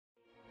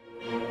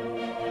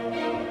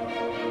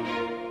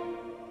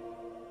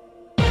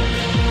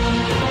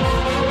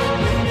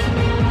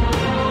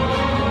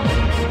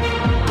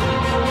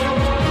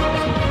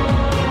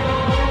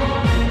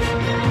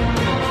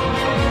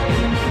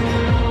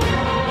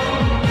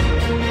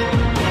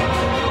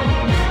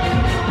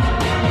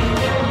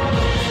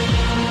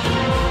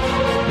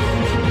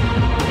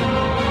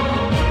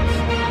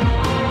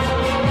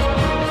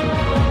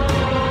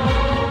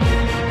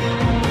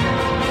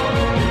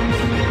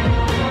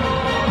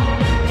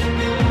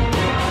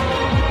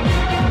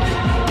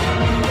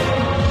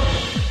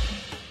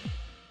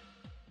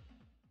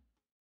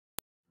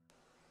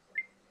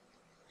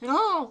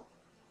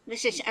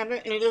This is Emma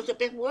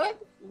Elizabeth Wood,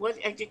 Wood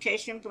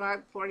Education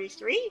Blog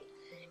 43.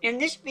 In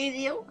this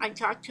video, I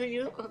talk to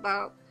you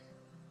about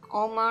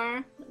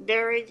Omar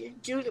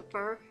buried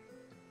juniper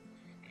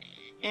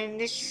in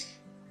this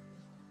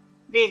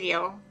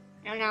video,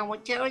 and I will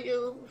tell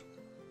you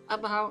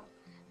about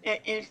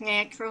it is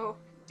natural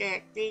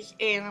that these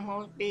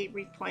animals be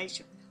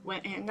replaced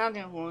with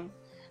another one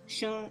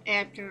soon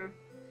after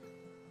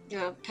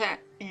the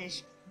pet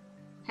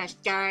has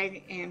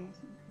died and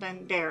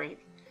been buried.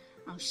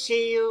 I'll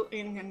see you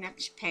in the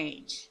next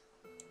page.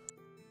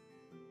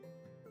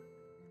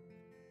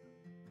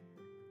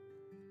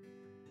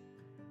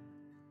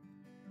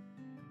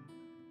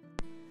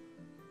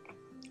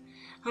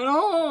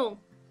 Hello,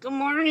 good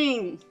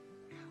morning.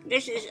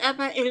 This is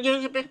Emma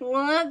Elizabeth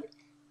Wood,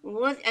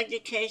 Wood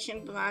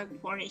Education Blog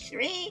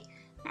 43.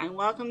 I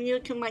welcome you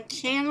to my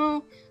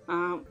channel,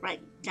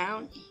 right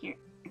down here.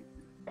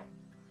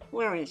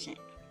 Where is it?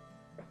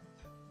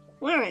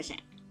 Where is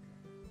it?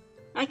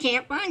 I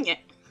can't find it.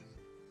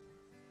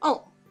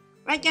 Oh,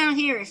 right down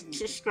here is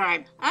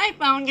subscribe. I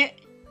found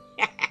it.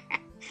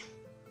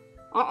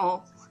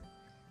 Uh-oh.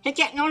 Hit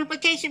that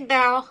notification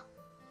bell.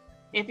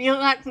 If you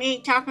like me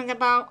talking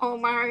about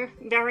Omar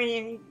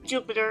burying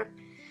Jupiter,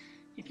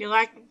 if you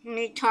like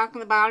me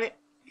talking about it,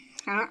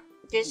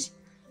 just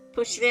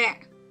push that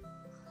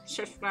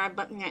subscribe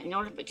button, that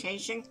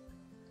notification.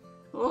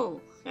 Oh.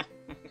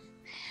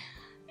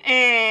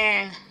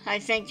 And I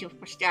thank you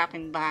for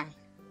stopping by.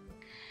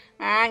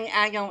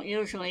 I don't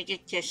usually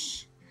get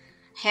this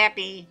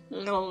happy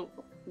little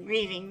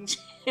greetings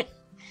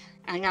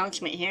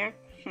announcement here.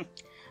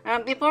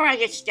 Before I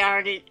get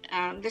started,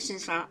 this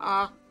is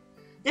off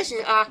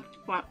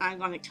what I'm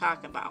going to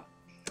talk about.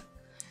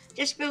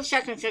 Just a few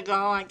seconds ago,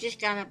 I just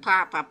got a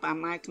pop-up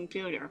on my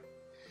computer.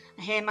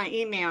 I had my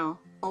email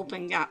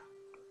opened up,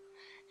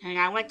 and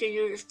I went to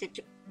use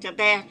the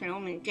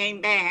bathroom and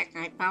came back.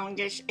 I found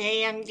this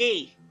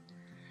AMD.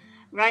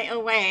 Right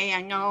away,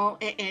 I know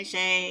it is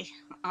a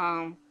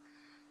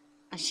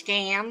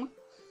scam,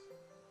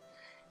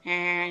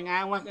 and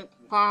I wasn't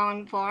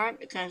falling for it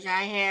because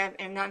I have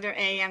another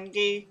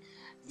AMD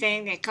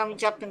thing that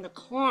comes up in the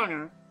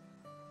corner,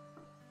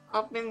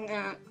 up in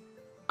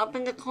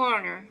the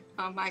corner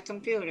of my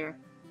computer.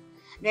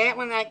 That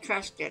one I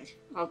trusted.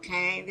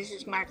 Okay, this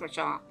is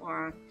Microsoft,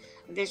 or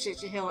this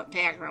is the Hewlett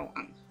Packard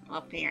one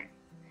up here.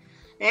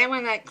 That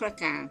one I click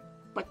on,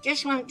 but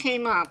this one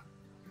came up.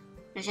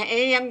 It's an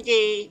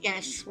AMD and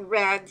it's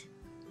red.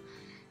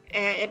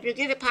 If you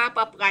get a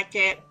pop-up like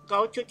that,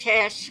 go to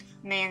Task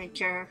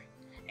Manager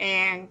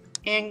and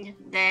end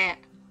that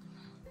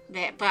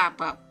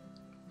pop-up.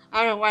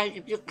 Otherwise,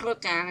 if you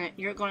click on it,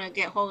 you're going to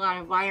get a whole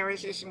lot of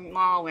viruses and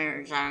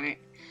malwares on it.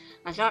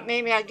 I thought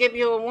maybe I'd give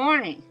you a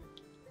warning.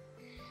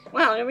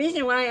 Well, the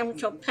reason why I'm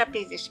so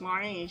peppy this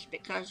morning is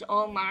because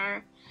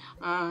Omar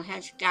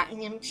has gotten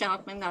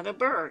himself another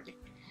bird.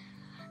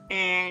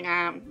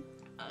 And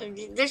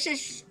this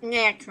is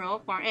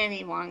natural for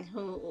anyone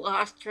who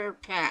lost her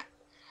pet,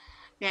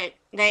 that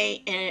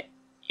they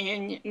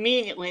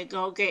immediately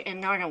go get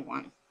another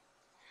one.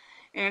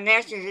 And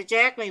that's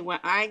exactly what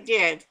I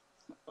did.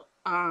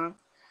 A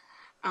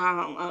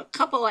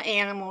couple of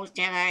animals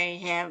that I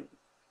have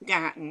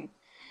gotten.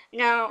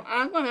 Now,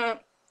 I'm going to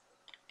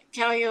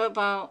tell you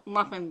about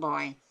Muffin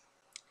Boy.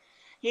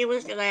 He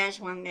was the last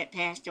one that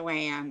passed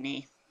away on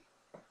me.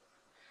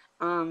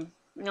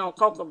 No,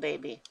 Cocoa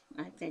Baby,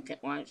 I think it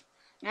was.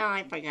 Now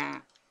I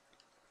forgot.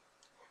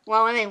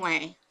 Well,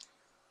 anyway,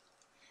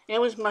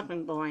 it was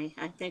Muffin Boy,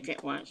 I think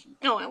it was.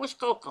 No, it was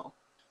Coco.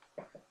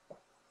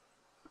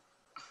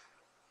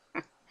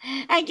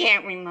 I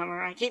can't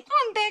remember. I keep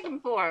going back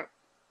and forth.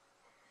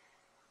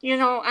 You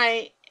know,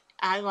 I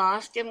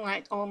lost him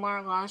like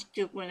Omar lost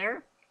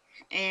Jupiter,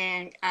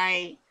 and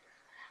I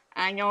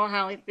know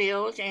how it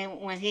feels.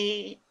 And when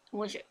he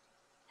was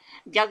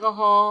dug a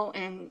hole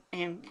and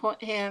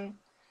put him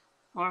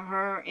or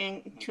her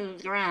into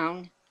the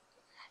ground,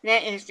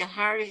 that is the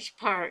hardest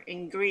part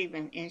in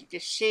grieving, is to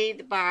see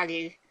the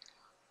body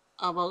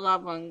of a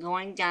loved one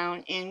going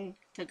down in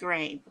the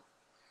grave.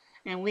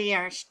 And we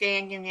are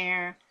standing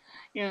there,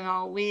 you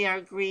know, we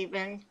are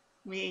grieving.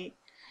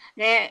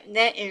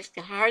 That is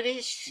the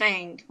hardest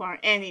thing for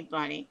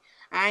anybody.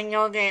 I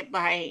know that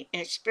by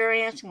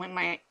experience. When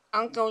my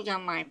uncles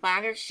on my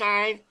father's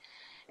side,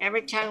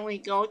 every time we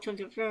go to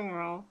the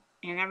funeral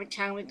and every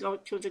time we go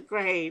to the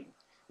grave,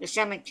 the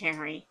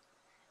cemetery,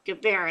 to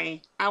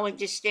bury, I would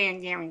just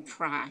stand there and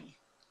cry.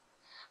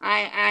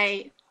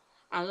 I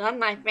love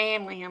my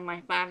family on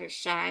my father's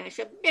side. It's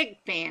a big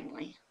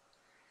family.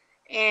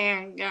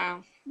 And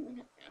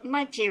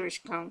my tears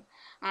come.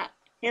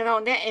 You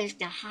know, that is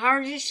the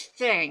hardest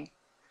thing,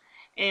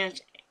 is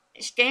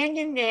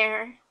standing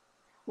there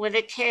with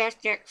a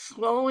casket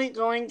slowly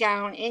going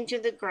down into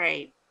the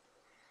grave.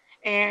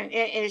 And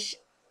it is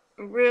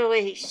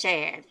really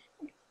sad.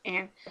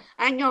 And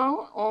I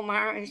know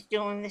Omar is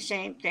doing the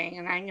same thing,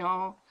 and I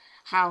know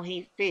how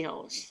he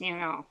feels, you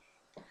know.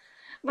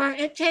 But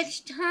it takes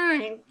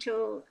time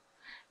to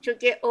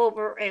get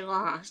over a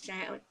loss.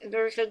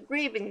 There's a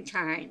grieving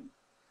time.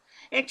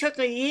 It took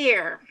a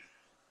year.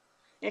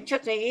 It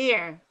took a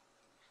year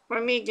for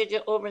me to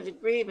get over the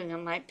grieving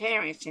of my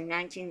parents in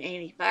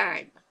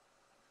 1985.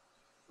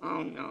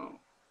 Oh no.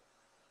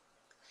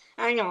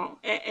 I know,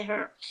 it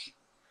hurts.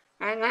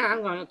 And now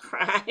I'm going to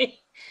cry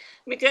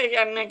because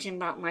I mentioned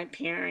about my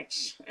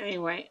parents.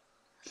 Anyway,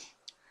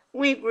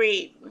 we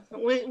grieve.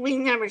 We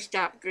never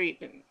stop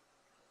grieving.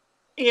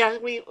 Yeah,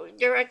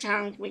 there are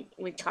times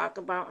we talk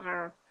about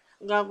our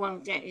loved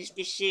one that is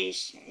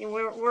deceased, and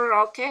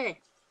we're okay.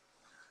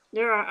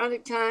 There are other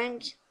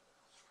times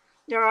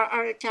there are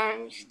other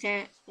times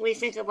that we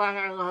think about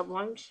our loved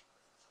ones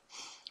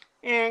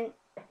and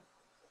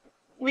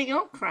we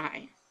don't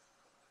cry.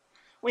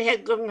 We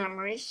have good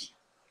memories.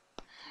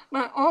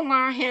 But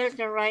Omar has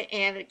the right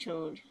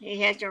attitude.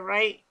 He has the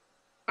right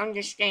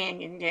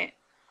understanding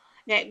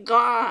that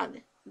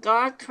God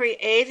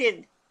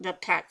created the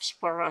pets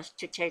for us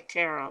to take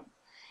care of.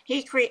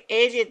 He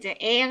created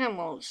the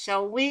animals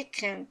so we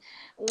can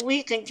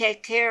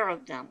take care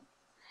of them.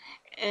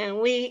 And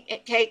we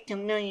take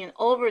dominion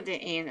over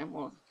the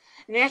animals.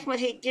 And that's what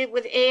he did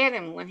with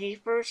Adam when he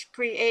first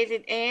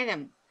created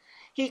Adam.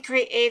 He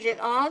created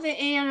all the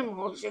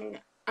animals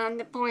on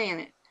the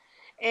planet.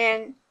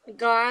 And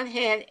God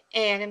had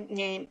Adam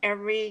name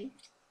every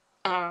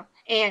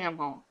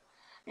animal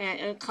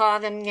and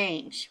call them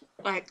names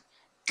like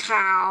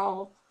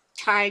cow,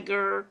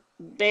 tiger,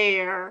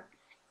 bear,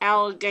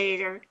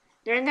 alligator.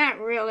 They're not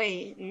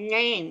really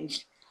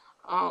names,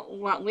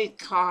 what we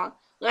call.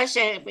 Let's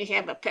say if we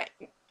have a pet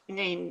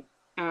named,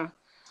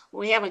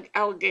 we have an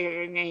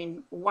alligator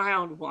named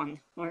Wild One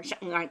or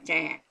something like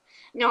that.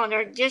 No,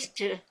 they're just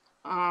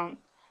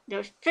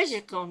the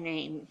physical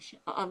names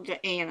of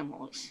the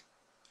animals.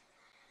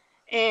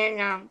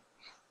 And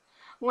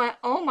what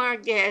Omar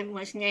did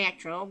was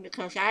natural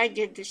because I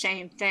did the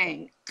same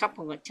thing a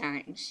couple of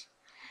times.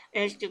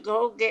 Is to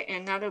go get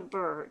another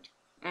bird,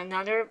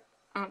 another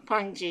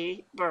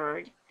pungy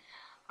bird,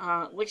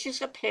 which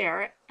is a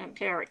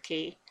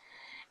parakeet,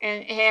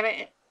 and have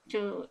it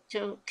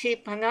to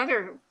keep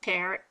another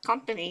parrot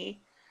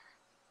company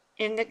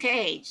in the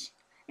cage,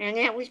 and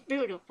that was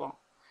beautiful.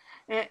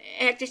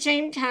 At the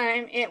same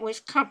time, it was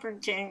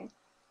comforting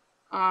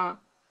uh,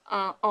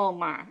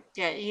 Omar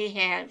that he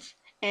has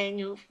a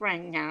new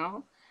friend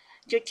now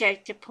to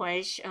take the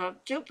place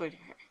of Jupiter.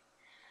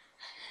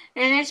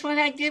 And that's what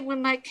I did with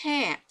my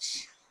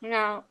cats.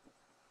 Now,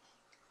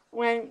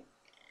 when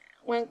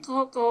when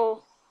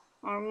Coco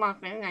or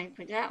Muffin, I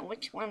forgot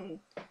which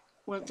one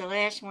was the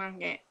last one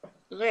that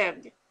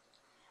lived,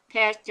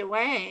 passed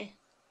away,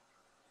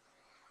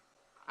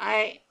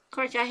 of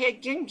course I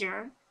had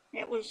Ginger.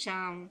 It was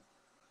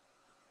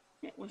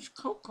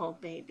Coco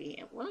baby.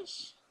 It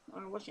was,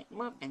 or was it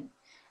Muffin?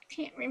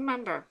 Can't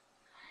remember.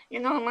 You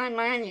know, my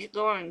mind is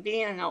going,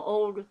 being an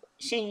old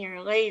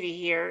senior lady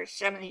here,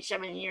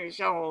 77 years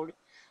old.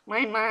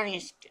 My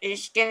mind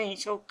is getting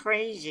so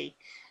crazy.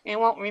 It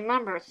won't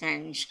remember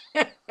things.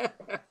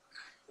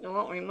 It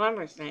won't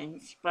remember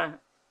things, but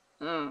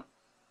uh,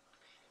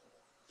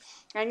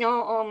 I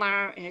know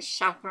Omar is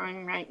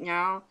suffering right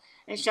now,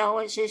 and so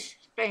is his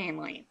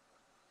family.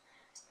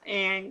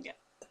 And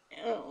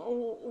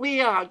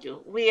we all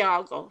do. We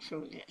all go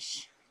through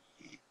this.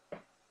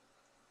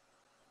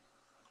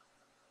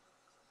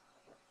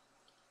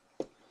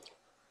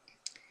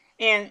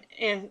 And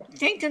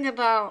thinking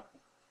about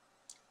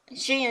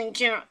seeing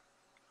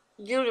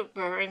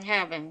Juniper in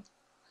heaven,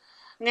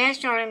 that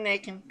sort of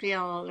make him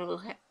feel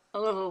a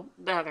little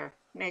better.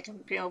 Make him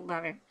feel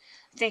better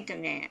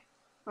thinking that.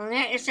 Well,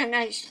 that is a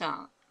nice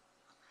thought.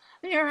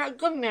 There are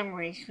good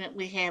memories that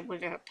we have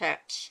with our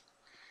pets.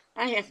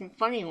 I had some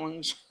funny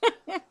ones.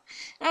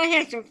 I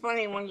had some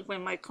funny ones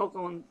with my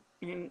Coco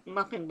and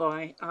Muffin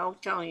Boy, I'll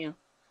tell you.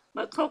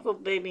 My Coco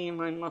baby and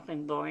my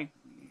Muffin Boy.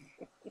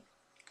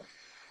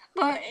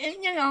 But,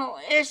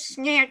 it's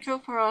natural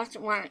for us to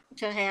want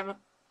to have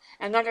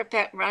another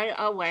pet right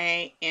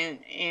away, and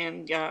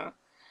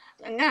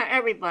not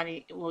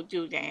everybody will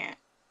do that.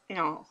 You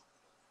know,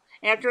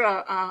 after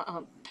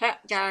a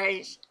pet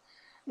dies,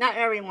 not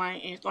everyone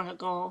is going to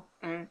go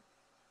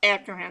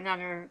after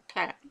another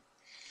pet.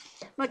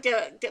 But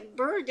the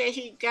bird that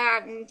he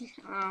gotten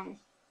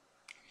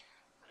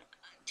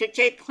to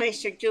take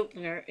place at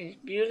Jupiter is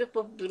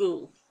beautiful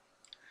blue.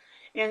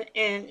 And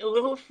a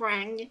little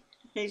friend,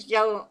 his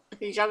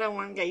other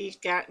one that he's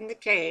got in the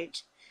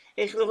cage,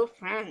 his little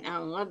friend, I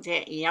love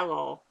that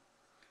yellow.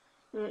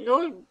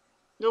 Those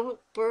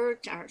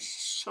birds are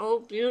so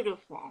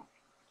beautiful,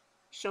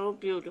 so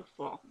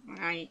beautiful.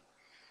 And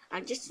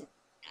I just,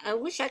 I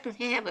wish I could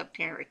have a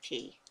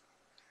parakeet.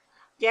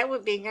 That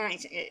would be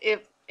nice.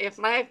 If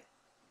my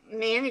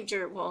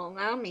manager will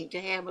allow me to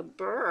have a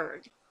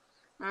bird,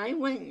 I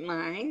wouldn't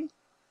mind.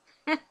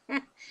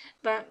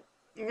 But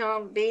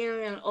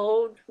being an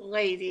old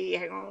lady,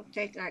 I don't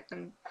think I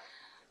can,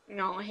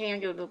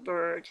 handle the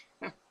bird.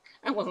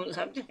 I would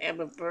love to have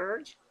a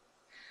bird.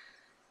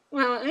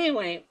 Well,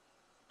 anyway,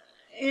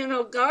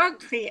 God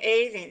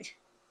created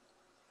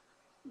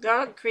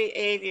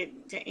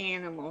the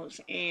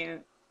animals,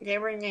 and they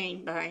were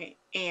named by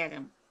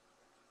Adam.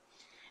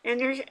 And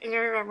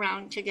they're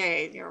around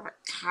today. There are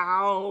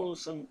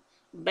cows and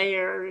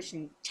bears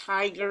and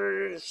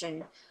tigers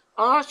and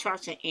all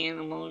sorts of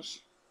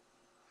animals.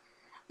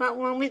 But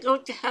when we go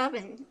to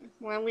heaven,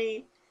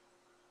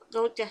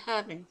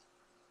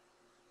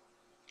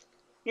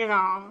 you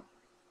know,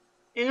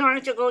 in order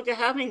to go to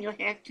heaven, you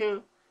have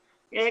to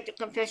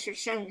confess your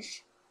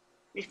sins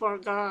before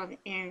God,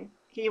 and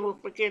He will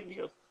forgive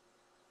you.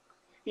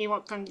 He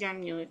won't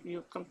condemn you if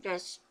you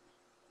confess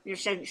your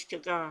sins to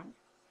God.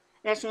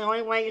 That's the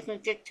only way you can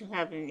get to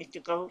heaven, is to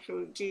go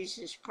through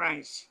Jesus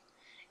Christ.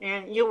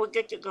 And you will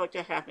get to go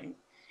to heaven.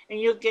 And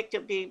you'll get to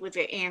be with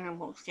the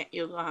animals that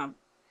you love.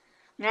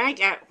 And I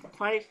got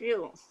quite a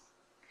few.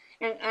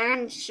 And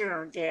I'm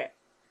sure that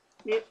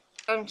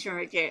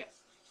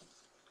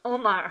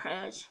Omar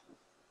has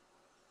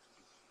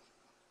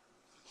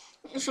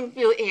some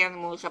few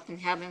animals up in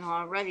heaven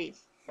already.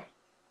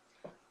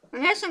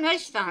 And that's a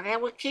nice thought.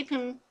 That would keep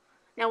him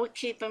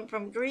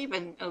from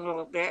grieving a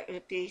little bit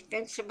if he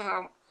thinks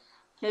about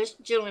his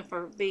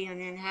Juniper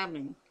being in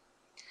heaven.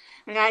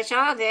 And I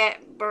saw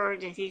that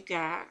bird that he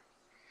got.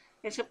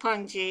 It's a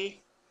punji,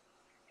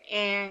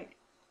 and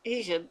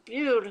he's a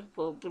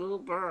beautiful blue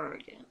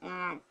bird.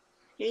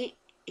 He,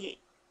 he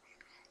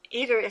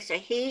either it's a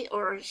he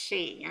or a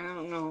she. I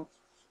don't know.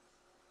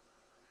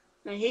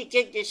 And he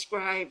did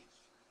describe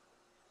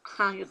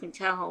how you can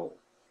tell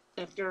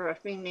if they're a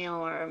female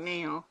or a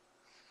male.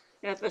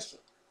 If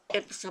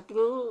it's a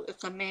blue,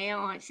 it's a male,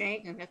 I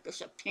think, and if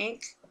it's a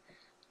pink,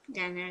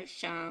 then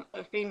it's a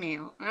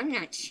female. I'm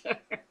not sure.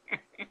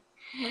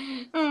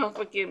 Oh,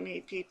 forgive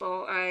me,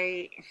 people.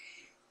 I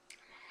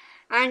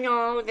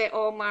know that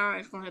Omar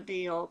is going to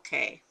be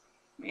okay.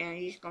 Yeah,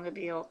 he's going to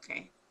be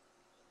okay.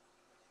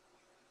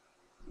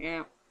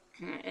 Yeah,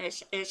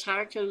 it's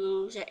hard to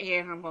lose an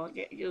animal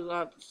that you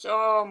love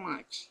so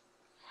much,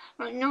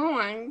 but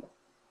knowing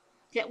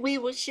that we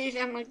will see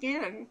them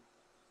again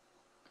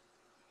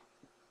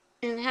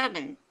in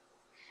heaven.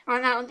 Oh,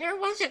 now there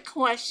was a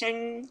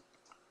question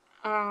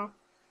uh,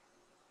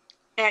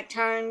 at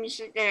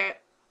times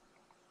that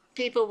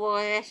people will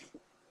ask,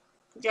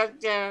 does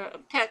the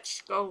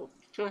pets go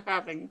to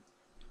heaven?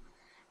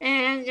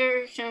 And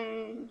there's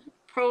some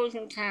pros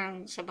and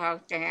cons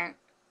about that.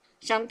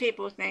 Some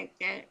people think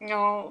that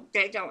no,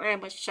 they don't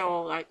have a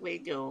soul like we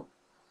do.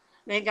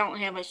 They don't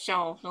have a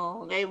soul,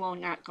 so they will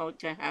not go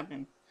to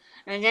heaven.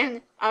 And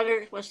then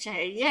others will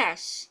say,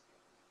 yes,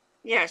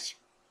 yes,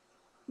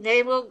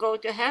 they will go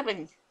to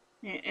heaven.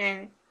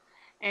 And,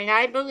 and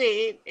I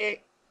believe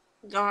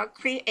God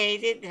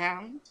created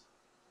them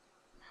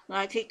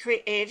like He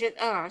created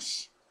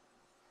us.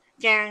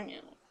 Then,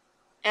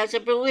 as a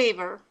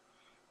believer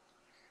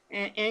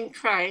in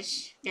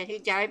Christ, that He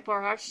died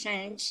for our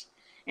sins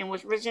and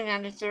was risen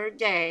on the third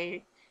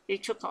day, He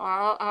took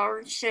all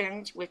our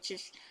sins, which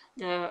is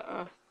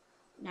the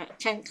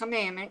 10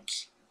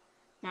 Commandments,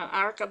 the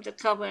Ark of the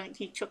Covenant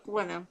He took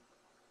with Him.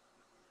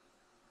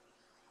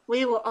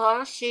 We will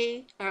all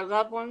see our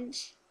loved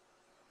ones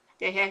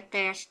that have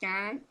passed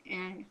on,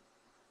 and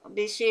we'll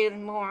be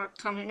seeing more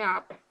coming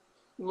up.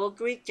 We'll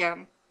greet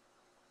them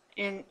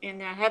in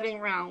the heaven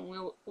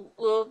realm.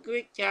 We'll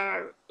greet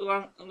our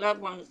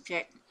loved ones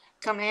that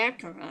come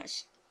after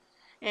us,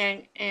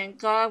 and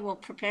God will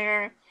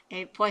prepare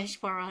a place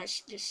for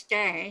us to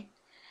stay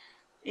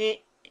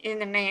in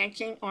the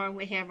mansion, or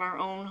we have our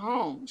own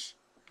homes,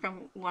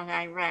 from what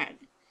I read.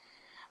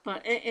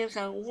 But it is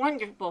a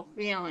wonderful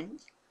feeling.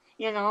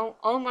 You know,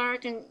 Omar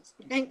can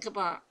think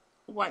about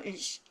what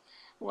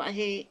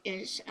he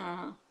is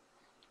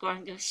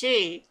going to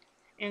see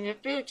in the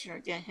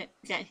future,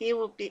 that he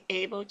will be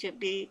able to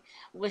be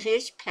with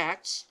his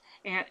pets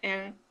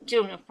and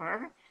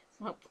Juniper,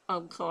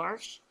 of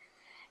course.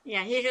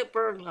 Yeah, he's a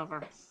bird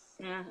lover.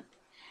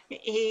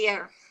 He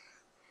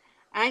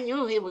I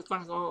knew he was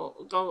going to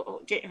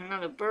go get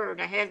another bird.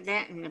 I had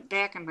that in the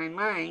back of my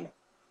mind.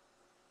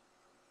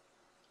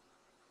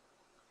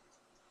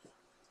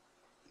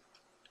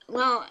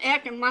 Well,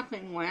 after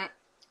Muffin went,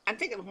 I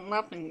think it was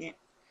Muffin that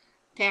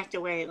passed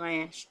away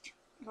last,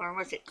 or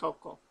was it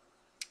Coco?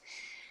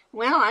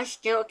 Well, I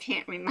still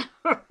can't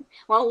remember.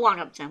 Well, one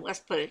of them. Let's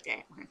put it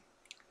that way.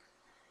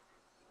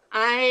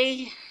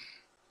 I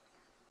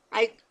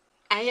I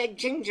I had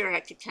Ginger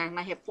at the time.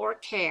 I had 4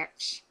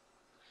 cats.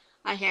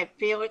 I had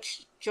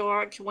Felix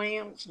George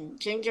Williams and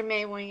Ginger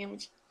May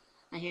Williams.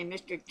 I had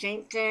Mr.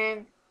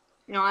 Jenkins.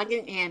 No, I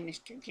didn't have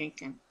Mr.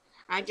 Jenkins.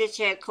 I just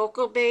had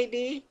Coco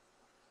Baby,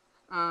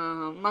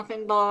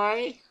 Muffin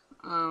Boy,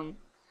 um,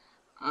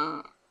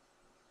 uh,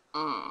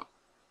 uh,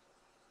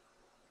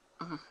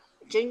 uh,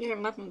 Ginger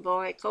Muffin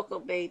Boy, Coco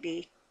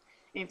Baby,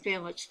 and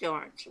Felix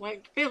George. Well,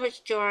 Felix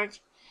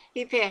George,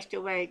 he passed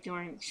away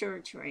during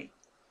surgery.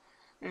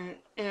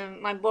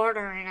 And my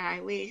brother and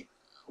I,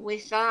 we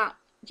thought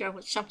there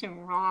was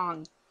something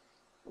wrong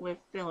with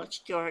Felix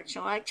George.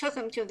 So I took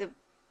him to the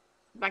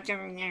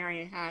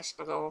veterinary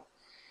hospital,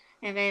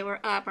 and they were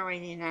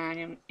operating on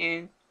him.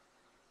 And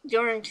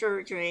during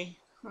surgery,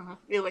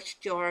 Felix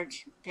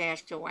George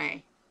passed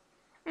away.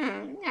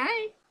 And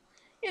I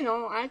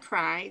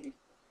cried.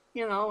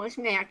 You know, it's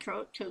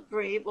natural to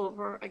grieve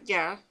over a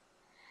death.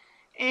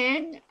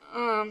 And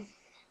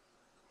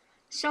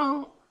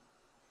so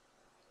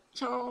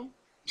so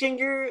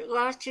Ginger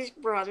lost his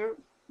brother.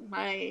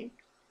 My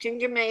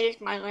Ginger May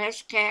is my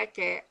last cat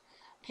that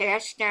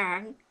passed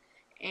on,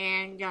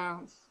 and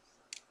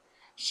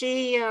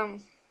she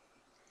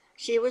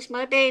she was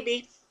my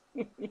baby.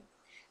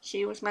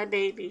 She was my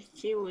baby.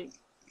 She was.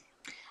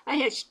 I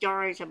had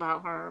stories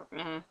about her.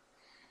 I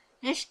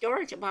had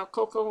stories about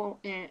Coco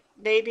and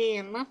Baby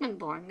and Muffin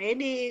Born.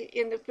 Maybe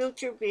in the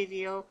future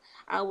video,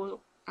 I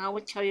will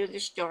tell you the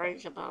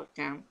stories about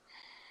them.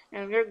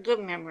 And they're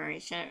good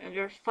memories. And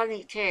they're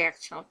funny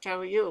cats, I'll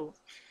tell you.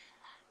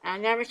 I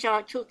never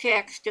saw two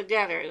cats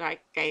together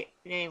like they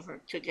were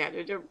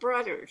together. They're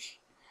brothers.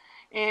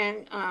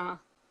 And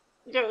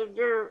they're,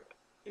 they're,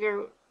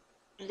 they're,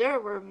 they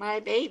were my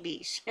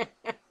babies.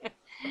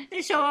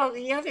 And so all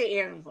the other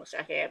animals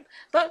I have.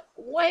 But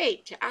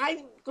wait,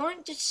 I'm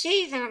going to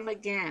see them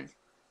again.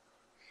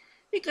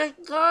 Because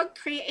God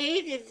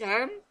created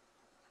them.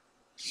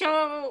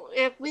 So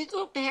if we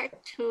go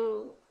back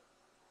to,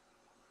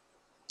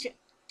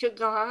 to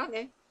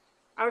God,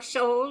 our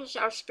souls,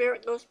 our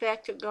spirit goes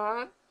back to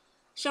God,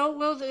 so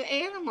will the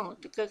animals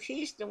because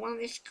He's the one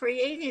that's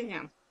creating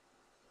them.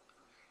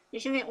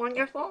 Isn't it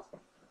wonderful?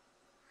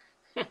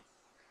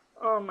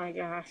 Oh my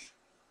gosh.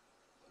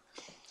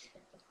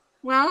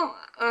 Well,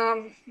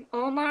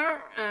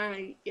 Omar,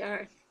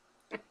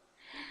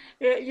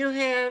 you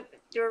have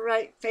the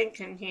right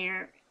thinking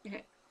here.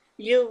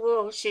 You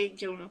will see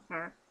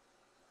Juniper.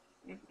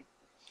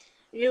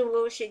 You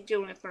will see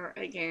Juniper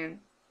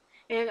again.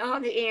 And all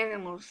the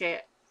animals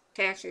that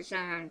passes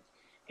on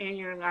in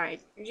your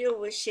life, you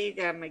will see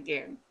them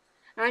again.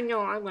 I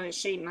know I'm going to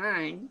see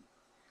mine.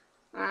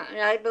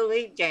 I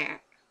believe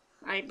that.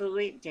 I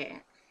believe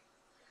that.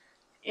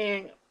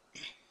 And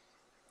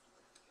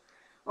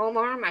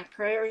Omar, my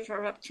prayers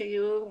are up to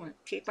you.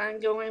 Keep on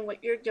doing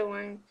what you're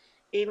doing,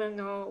 even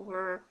though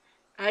we're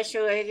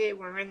isolated,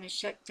 we're in the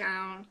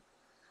shutdown.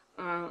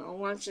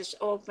 Once it's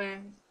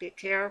open, be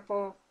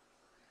careful.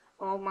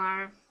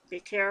 Omar, be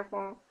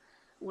careful.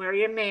 Wear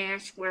your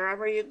mask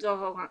wherever you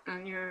go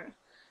on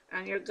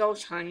your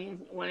ghost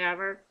hunting,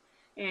 whatever,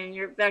 and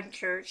your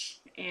ventures,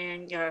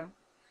 and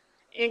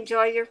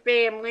enjoy your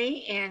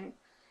family. And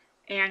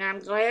I'm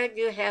glad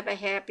you have a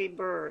happy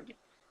bird.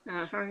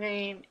 Her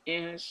name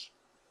is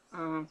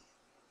um,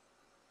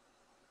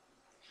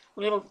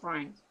 Little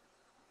Friend.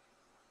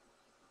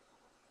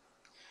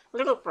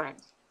 Little Friend.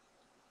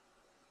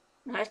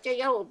 That's the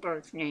yellow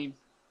bird's name.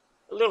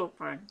 Little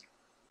Friend.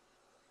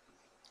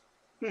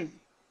 Hmm.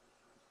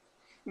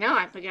 Now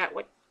I forgot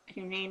what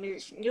her name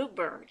is. New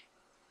Bird.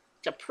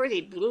 It's a pretty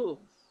blue.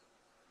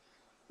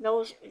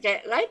 Those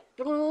that light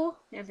blue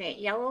and that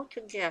yellow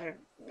together.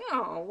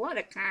 Oh, what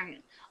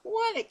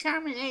a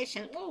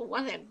combination! Oh,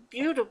 what a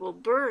beautiful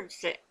birds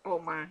that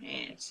Omar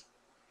has.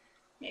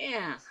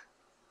 Yeah,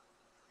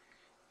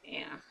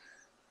 yeah.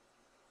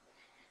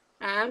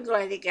 I'm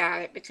glad he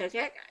got it because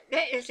that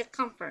is a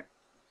comfort.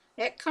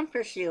 That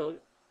comforts you,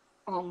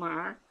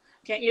 Omar,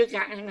 that you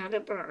got another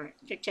bird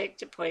to take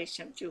the place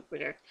of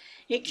Jupiter.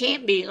 He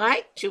can't be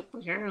like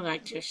Jupiter,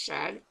 like you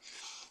said.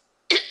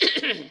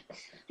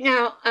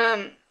 Now,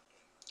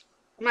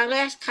 my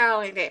last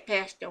collie that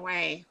passed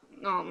away,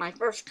 no, my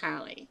first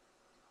collie,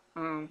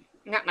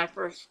 not my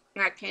first,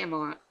 not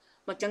Camelot,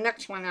 but the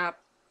next one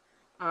up,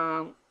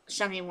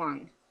 Sunny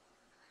One.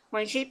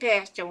 When she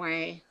passed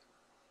away,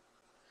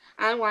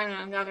 I wanted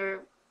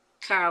another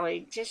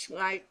collie just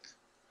like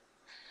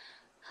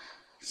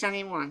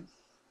Sunny One.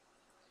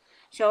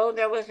 So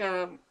there was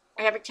a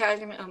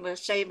advertisement of a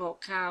sable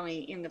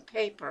collie in the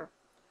paper,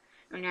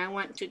 and I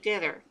went to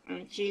get her,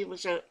 and she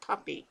was a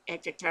puppy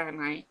at the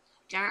time I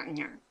gotten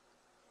her.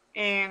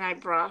 And I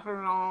brought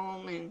her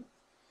home, and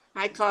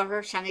I call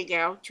her Sunny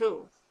Gal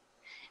too.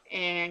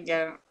 And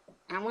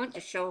I want to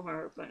show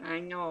her, but I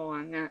know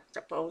I'm not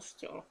supposed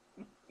to.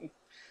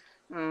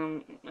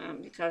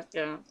 Because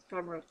the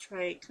Federal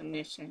Trade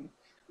Commission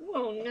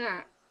will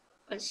not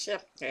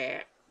accept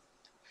that.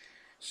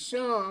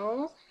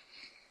 So,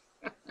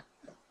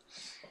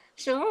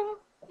 so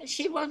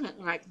she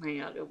wasn't like my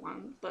other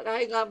one, but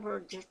I love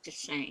her just the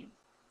same.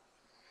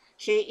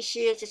 She is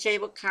a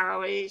disabled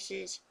collie.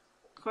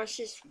 Of course,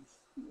 she's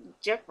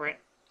different.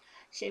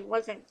 She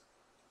wasn't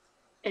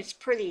as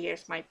pretty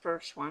as my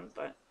first one,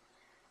 but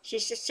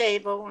she's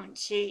disabled, and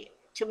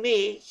to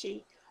me,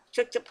 she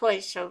took the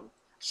place of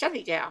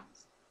Sunny Gal.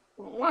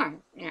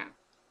 One, yeah.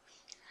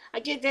 I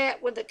did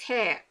that with the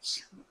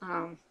cats.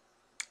 I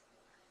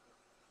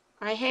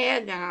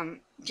had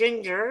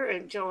Ginger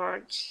and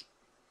George.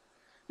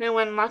 Then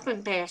when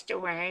Muffin passed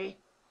away,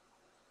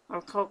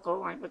 or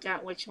Coco, I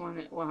forgot which one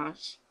it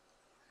was,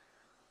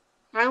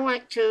 I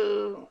went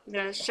to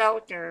the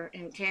shelter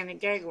in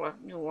Canandaigua,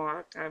 New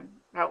York. I'm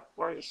about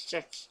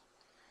 46.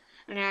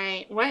 And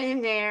I went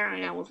in there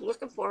and I was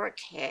looking for a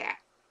cat.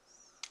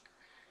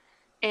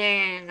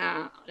 And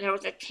there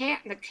was a cat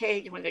in the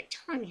cage with a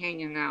tongue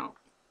hanging out.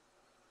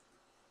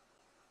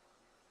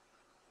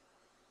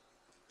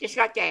 Just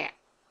like that.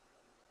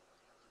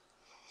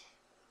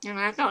 And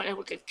I thought it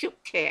was a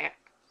cute cat.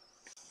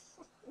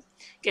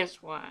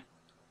 Guess what?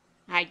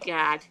 I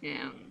got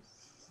him.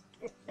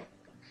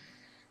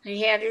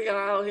 He had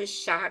all his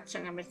shots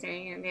and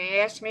everything, and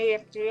they asked me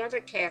if the other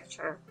cats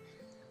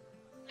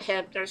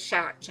had their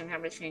shots and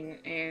everything,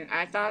 and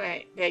I thought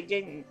they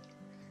didn't.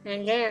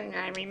 And then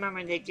I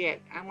remember they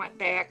did. I went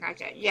back and I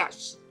said,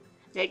 yes,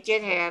 they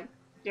did have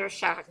their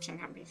shots and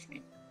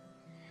everything.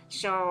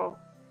 So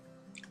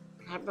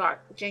I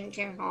brought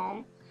Jenkins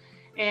home,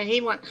 and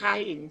he went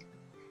hiding.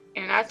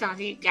 And I thought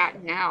he'd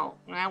gotten out,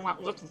 and I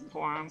went looking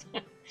for him.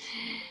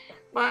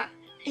 But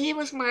he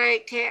was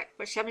my cat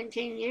for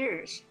 17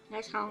 years.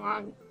 That's how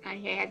long I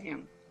had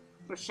him,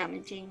 for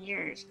 17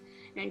 years.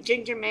 And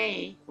Ginger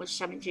May was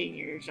 17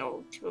 years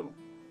old, too.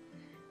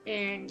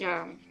 And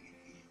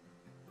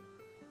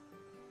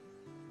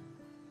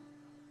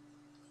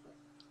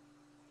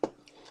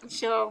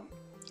so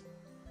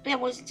it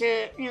was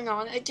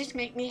it just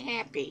made me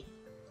happy.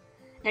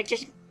 It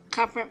just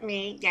comforted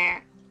me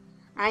that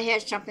I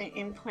had something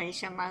in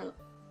place in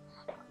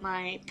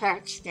my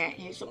pets that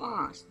is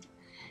lost.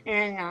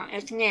 And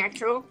it's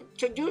natural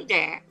to do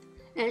that.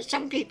 And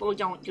some people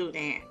don't do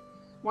that.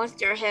 Once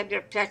they have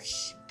their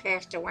pets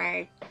passed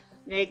away,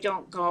 they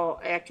don't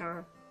go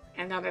after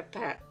another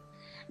pet.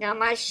 Now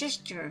my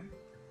sister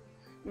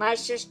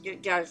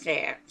does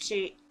that.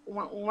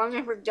 One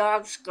of her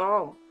dogs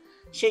go,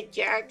 she's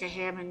got to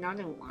have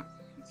another one.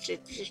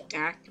 She's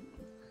got to.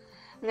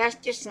 That's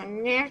just a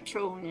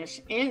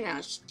naturalness in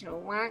us to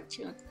want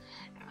to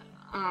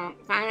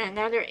find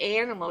another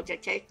animal to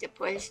take the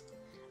place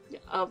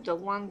of the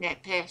one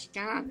that passed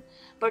on.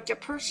 But the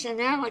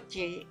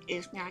personality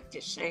is not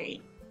the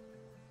same.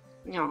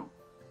 No,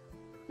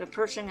 the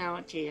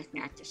personality is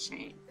not the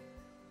same.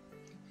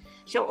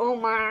 So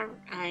Omar,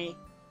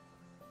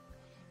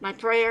 my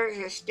prayers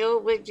are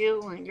still with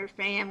you and your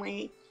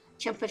family,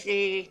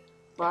 Sympathy,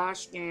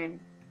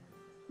 Boston,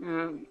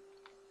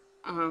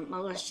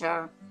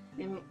 Melissa,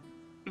 and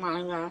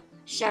Myla,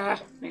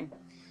 Chef, and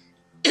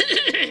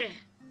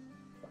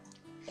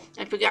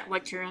I forgot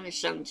what your other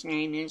son's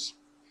name is.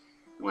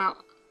 Well,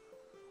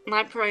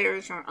 my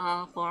prayers are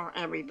all for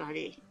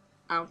everybody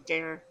out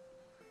there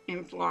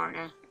in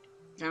Florida,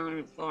 down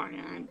in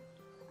Florida.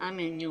 I'm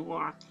in New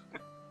York.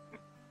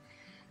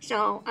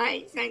 So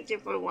I thank you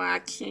for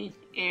watching,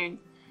 and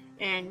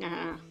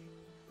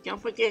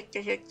don't forget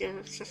to hit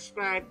the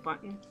subscribe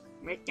button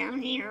right down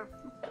here,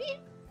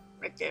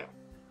 right there.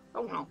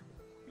 Oh no,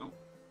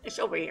 it's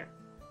over here.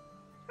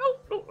 No,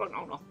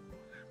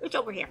 it's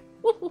over here.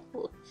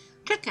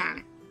 Click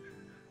on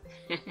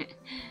it,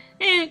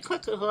 and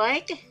click a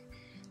like,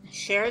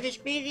 share this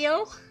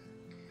video,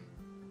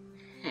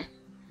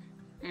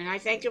 and I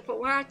thank you for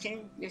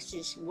watching. This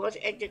is Wood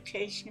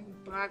Education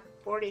Block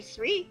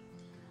 43.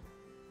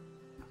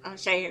 I'm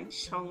saying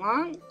so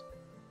long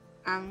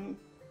on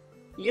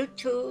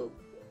YouTube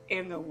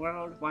and the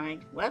World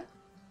Wide Web.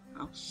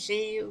 I'll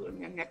see you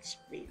in the next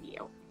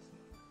video.